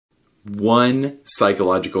one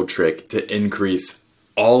psychological trick to increase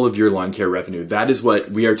all of your lawn care revenue. That is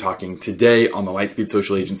what we are talking today on the Lightspeed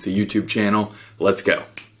Social Agency YouTube channel. Let's go.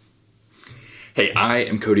 Hey, I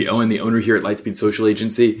am Cody Owen, the owner here at Lightspeed Social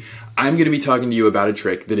Agency. I'm going to be talking to you about a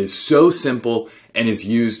trick that is so simple and is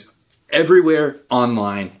used everywhere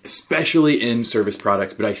online, especially in service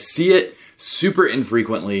products, but I see it super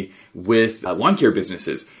infrequently with lawn care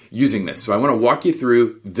businesses using this. So I want to walk you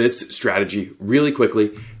through this strategy really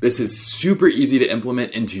quickly. This is super easy to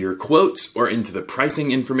implement into your quotes or into the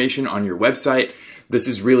pricing information on your website. This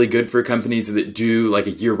is really good for companies that do like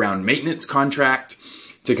a year-round maintenance contract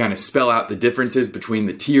to kind of spell out the differences between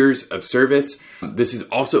the tiers of service. This is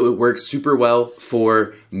also, it works super well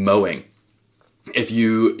for mowing. If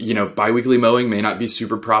bi-weekly mowing may not be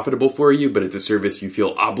super profitable for you, but it's a service you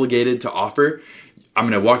feel obligated to offer. I'm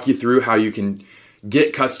going to walk you through how you can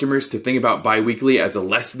get customers to think about bi-weekly as a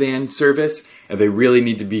less than service, and they really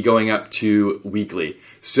need to be going up to weekly.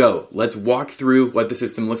 So let's walk through what the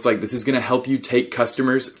system looks like. This is going to help you take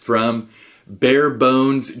customers from bare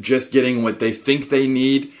bones, just getting what they think they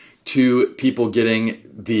need, to people getting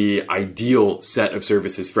the ideal set of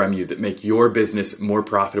services from you that make your business more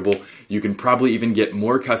profitable. You can probably even get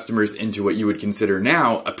more customers into what you would consider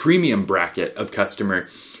now a premium bracket of customer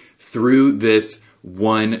through this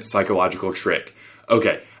one psychological trick.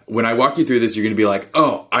 Okay, when I walk you through this, you're going to be like,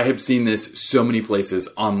 oh, I have seen this so many places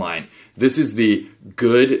online. This is the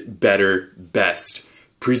good, better, best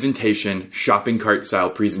presentation, shopping cart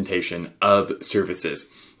style presentation of services.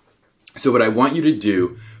 So what I want you to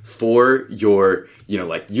do for your,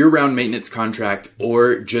 year-round maintenance contract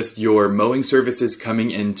or just your mowing services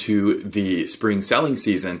coming into the spring selling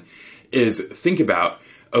season is think about,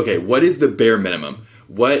 okay, what is the bare minimum?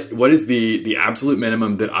 What is the absolute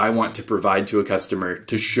minimum that I want to provide to a customer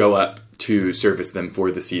to show up to service them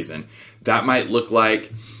for the season? That might look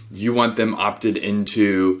like you want them opted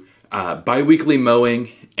into bi-weekly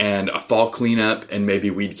mowing and a fall cleanup and maybe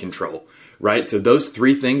weed control, right? So those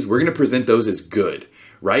three things, we're going to present those as good,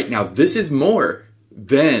 right? Now, this is more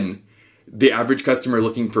than the average customer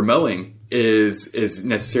looking for mowing is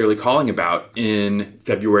necessarily calling about in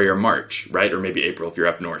February or March, right? Or maybe April if you're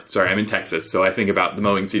up north. Sorry, I'm in Texas, so I think about the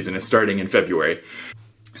mowing season as starting in February.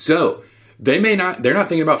 So they're not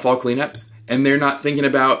thinking about fall cleanups, and they're not thinking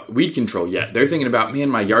about weed control yet. They're thinking about, man,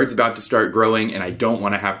 my yard's about to start growing and I don't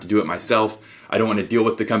want to have to do it myself. I don't want to deal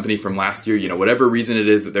with the company from last year, whatever reason it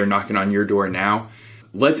is that they're knocking on your door now.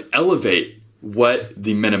 Let's elevate what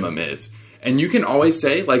the minimum is. And you can always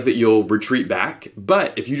say like that you'll retreat back,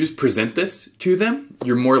 but if you just present this to them,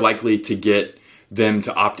 you're more likely to get them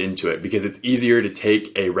to opt into it because it's easier to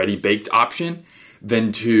take a ready-baked option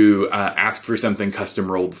than to ask for something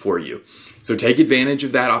custom rolled for you. So take advantage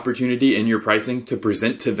of that opportunity in your pricing to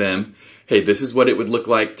present to them, hey, this is what it would look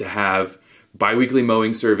like to have bi-weekly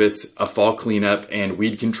mowing service, a fall cleanup, and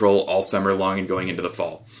weed control all summer long and going into the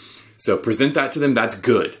fall. So present that to them. That's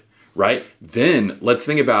good, right? Then let's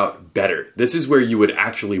think about better. This is where you would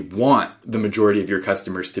actually want the majority of your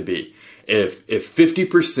customers to be. If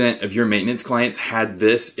 50% of your maintenance clients had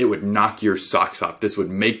this, it would knock your socks off. This would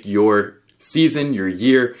make your season, your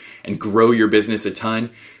year, and grow your business a ton.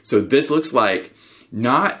 So this looks like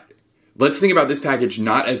let's think about this package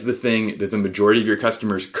not as the thing that the majority of your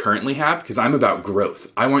customers currently have, because I'm about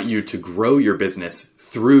growth. I want you to grow your business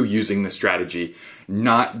through using the strategy,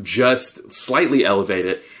 not just slightly elevate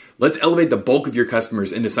it. Let's elevate the bulk of your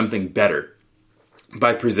customers into something better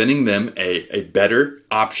by presenting them a better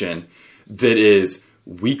option that is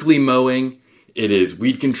weekly mowing, it is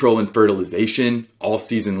weed control and fertilization all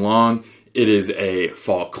season long, it is a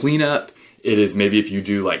fall cleanup, it is maybe if you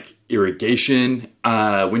do like irrigation,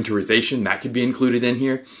 winterization, that could be included in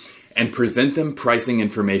here, and present them pricing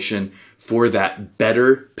information for that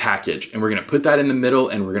better package. And we're going to put that in the middle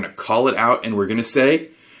and we're going to call it out and we're going to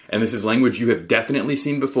say, and this is language you have definitely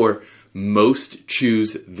seen before, most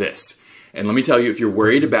choose this. And let me tell you, if you're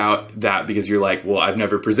worried about that because you're like, well, I've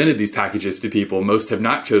never presented these packages to people, most have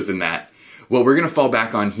not chosen that. What we're going to fall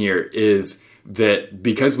back on here is that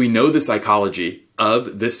because we know the psychology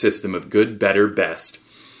of this system of good, better, best,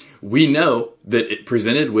 we know that it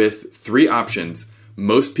presented with three options.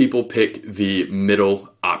 Most people pick the middle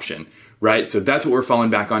option, right? So that's what we're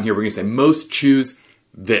falling back on here. We're going to say most choose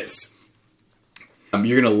this.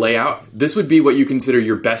 You're going to lay out, this would be what you consider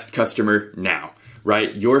your best customer now,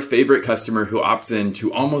 right? Your favorite customer who opts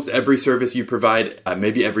into almost every service you provide,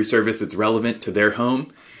 maybe every service that's relevant to their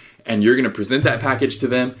home. And you're going to present that package to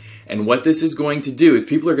them. And what this is going to do is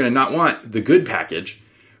people are going to not want the good package,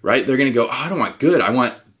 right? They're going to go, oh, I don't want good, I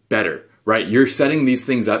want better, right? You're setting these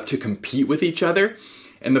things up to compete with each other.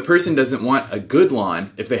 And the person doesn't want a good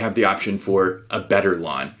lawn if they have the option for a better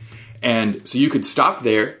lawn. And so you could stop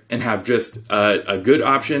there and have just a good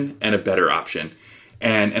option and a better option.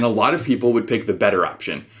 And a lot of people would pick the better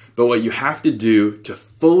option. But what you have to do to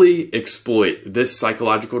fully exploit this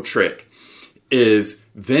psychological trick is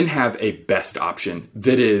then have a best option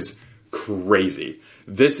that is crazy.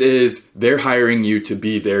 This is, they're hiring you to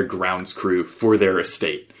be their grounds crew for their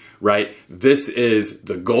estate, right? This is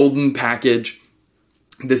the golden package.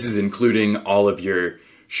 This is including all of your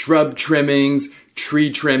shrub trimmings,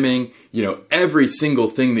 tree trimming, every single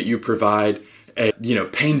thing that you provide,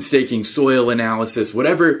 painstaking soil analysis,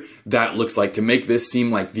 whatever that looks like to make this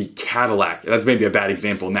seem like the Cadillac. That's maybe a bad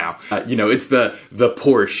example now. It's the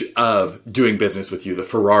Porsche of doing business with you, the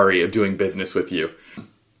Ferrari of doing business with you.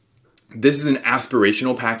 This is an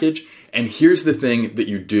aspirational package. And here's the thing that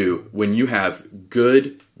you do when you have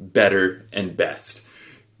good, better, and best.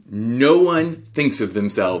 No one thinks of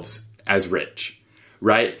themselves as rich,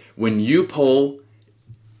 right? When you poll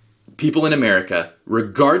people in America,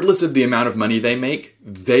 regardless of the amount of money they make,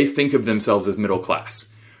 they think of themselves as middle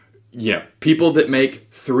class. People that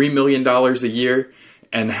make $3 million a year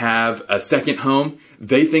and have a second home,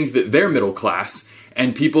 they think that they're middle class.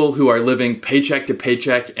 And people who are living paycheck to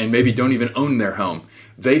paycheck and maybe don't even own their home,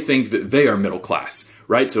 they think that they are middle class,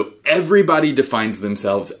 right? So everybody defines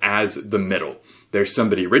themselves as the middle. There's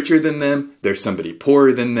somebody richer than them, there's somebody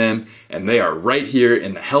poorer than them, and they are right here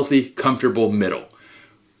in the healthy, comfortable middle.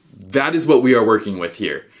 That is what we are working with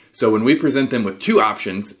here. So when we present them with two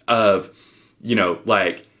options of,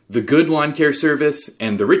 like the good lawn care service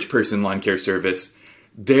and the rich person lawn care service,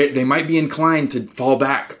 they might be inclined to fall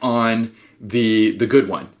back on the good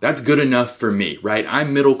one. That's good enough for me, right?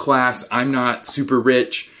 I'm middle class. I'm not super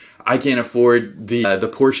rich. I can't afford the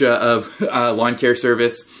Porsche of lawn care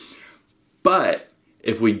service. But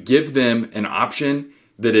if we give them an option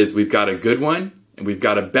that is, we've got a good one and we've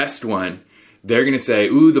got a best one, they're going to say,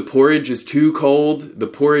 ooh, the porridge is too cold. The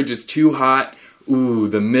porridge is too hot. Ooh,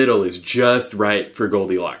 the middle is just right for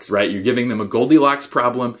Goldilocks, right? You're giving them a Goldilocks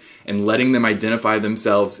problem and letting them identify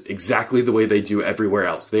themselves exactly the way they do everywhere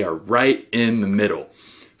else. They are right in the middle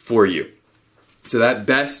for you. So that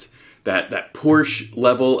best, that Porsche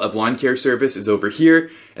level of lawn care service is over here,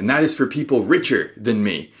 and that is for people richer than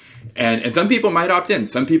me. And some people might opt in.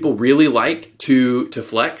 Some people really like to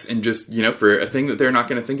flex and just, for a thing that they're not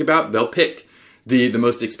going to think about, they'll pick the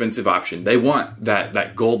most expensive option. They want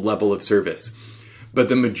that gold level of service. But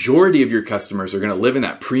the majority of your customers are going to live in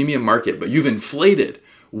that premium market, but you've inflated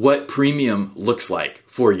what premium looks like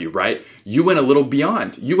for you, right? You went a little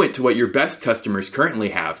beyond. You went to what your best customers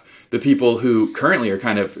currently have. The people who currently are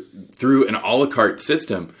kind of through an a la carte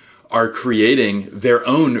system are creating their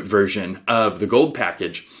own version of the gold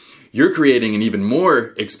package. You're creating an even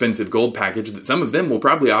more expensive gold package that some of them will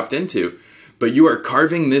probably opt into, but you are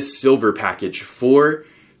carving this silver package for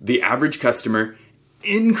the average customer,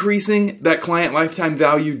 increasing that client lifetime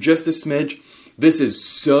value just a smidge. This is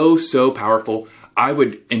so powerful. I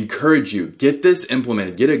would encourage you, get this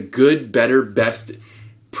implemented. Get a good, better, best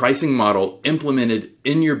pricing model implemented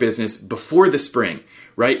in your business before the spring,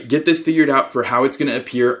 right? Get this figured out for how it's going to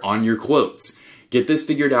appear on your quotes. Get this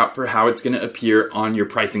figured out for how it's going to appear on your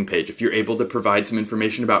pricing page. If you're able to provide some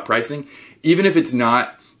information about pricing, even if it's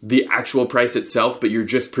not the actual price itself, but you're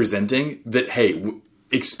just presenting that, hey,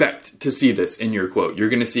 expect to see this in your quote. You're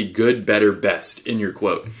going to see good, better, best in your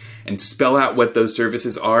quote. And spell out what those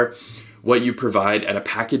services are, what you provide at a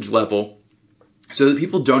package level, so that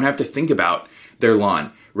people don't have to think about their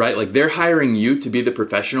lawn, right? Like they're hiring you to be the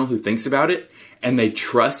professional who thinks about it, and they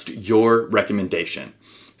trust your recommendation.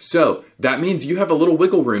 So that means you have a little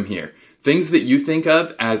wiggle room here. Things that you think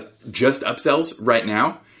of as just upsells right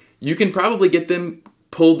now, you can probably get them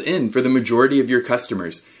pulled in for the majority of your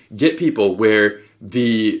customers. Get people where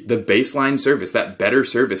the baseline service, that better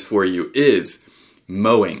service for you is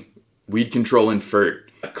mowing, weed control and fert,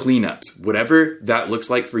 cleanups, whatever that looks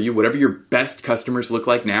like for you, whatever your best customers look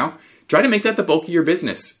like now, try to make that the bulk of your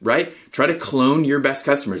business, right? Try to clone your best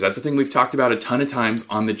customers. That's a thing we've talked about a ton of times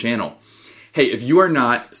on the channel. Hey, if you are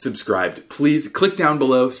not subscribed, please click down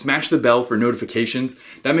below, smash the bell for notifications.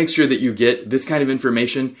 That makes sure that you get this kind of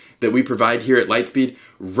information that we provide here at Lightspeed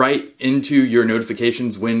right into your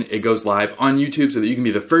notifications when it goes live on YouTube so that you can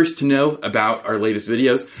be the first to know about our latest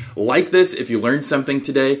videos. Like this if you learned something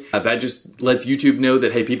today. That just lets YouTube know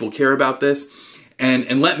that, hey, people care about this.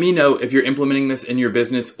 And let me know if you're implementing this in your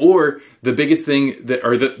business or the biggest thing that,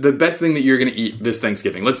 or the best thing that you're going to eat this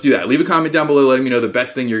Thanksgiving. Let's do that. Leave a comment down below letting me know the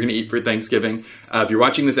best thing you're going to eat for Thanksgiving. If you're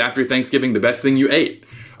watching this after Thanksgiving, the best thing you ate.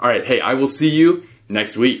 All right. Hey, I will see you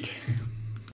next week.